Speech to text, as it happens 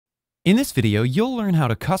In this video, you'll learn how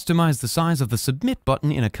to customize the size of the Submit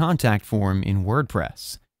button in a contact form in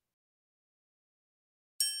WordPress.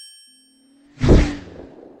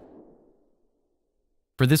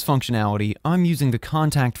 For this functionality, I'm using the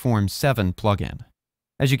Contact Form 7 plugin.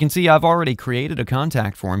 As you can see, I've already created a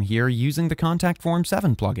contact form here using the Contact Form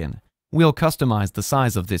 7 plugin. We'll customize the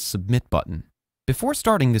size of this Submit button. Before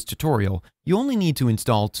starting this tutorial, you only need to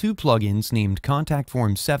install two plugins named Contact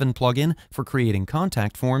Form 7 plugin for creating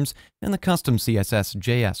contact forms and the Custom CSS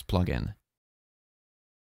JS plugin.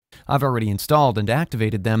 I've already installed and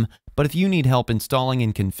activated them, but if you need help installing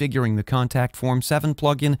and configuring the Contact Form 7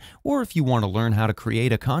 plugin, or if you want to learn how to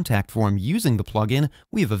create a contact form using the plugin,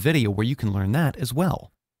 we have a video where you can learn that as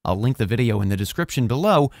well. I'll link the video in the description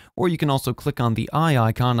below, or you can also click on the eye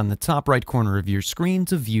icon on the top right corner of your screen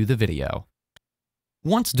to view the video.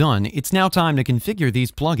 Once done, it's now time to configure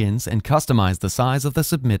these plugins and customize the size of the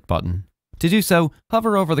Submit button. To do so,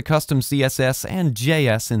 hover over the Custom CSS and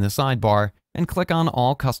JS in the sidebar and click on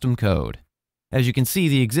All Custom Code. As you can see,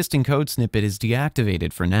 the existing code snippet is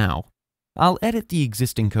deactivated for now. I'll edit the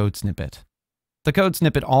existing code snippet. The code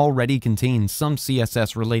snippet already contains some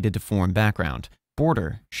CSS related to form background,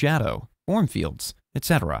 border, shadow, form fields,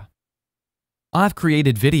 etc. I've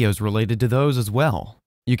created videos related to those as well.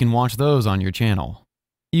 You can watch those on your channel.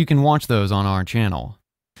 You can watch those on our channel.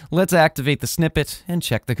 Let's activate the snippet and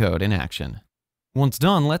check the code in action. Once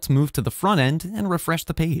done, let's move to the front end and refresh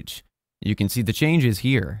the page. You can see the changes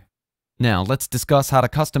here. Now let's discuss how to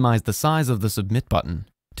customize the size of the Submit button.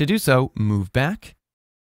 To do so, move back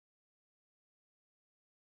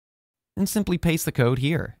and simply paste the code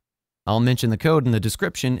here. I'll mention the code in the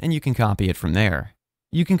description and you can copy it from there.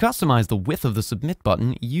 You can customize the width of the Submit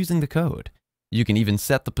button using the code. You can even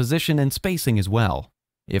set the position and spacing as well.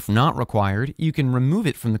 If not required, you can remove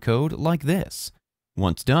it from the code like this.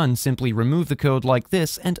 Once done, simply remove the code like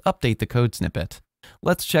this and update the code snippet.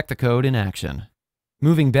 Let's check the code in action.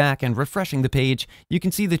 Moving back and refreshing the page, you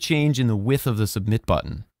can see the change in the width of the Submit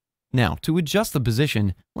button. Now, to adjust the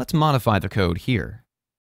position, let's modify the code here.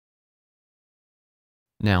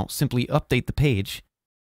 Now, simply update the page.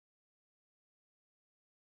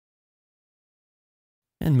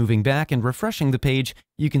 And moving back and refreshing the page,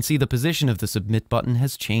 you can see the position of the Submit button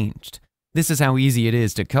has changed. This is how easy it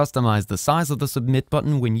is to customize the size of the Submit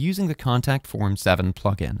button when using the Contact Form 7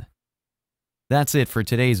 plugin. That's it for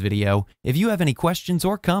today's video. If you have any questions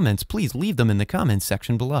or comments, please leave them in the comments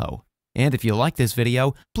section below. And if you like this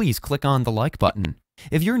video, please click on the like button.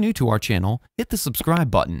 If you're new to our channel, hit the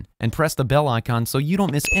subscribe button and press the bell icon so you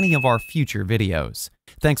don't miss any of our future videos.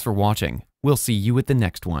 Thanks for watching. We'll see you at the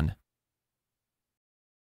next one.